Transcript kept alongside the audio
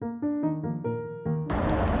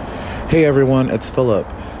Hey everyone, it's Philip.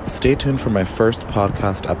 Stay tuned for my first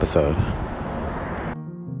podcast episode.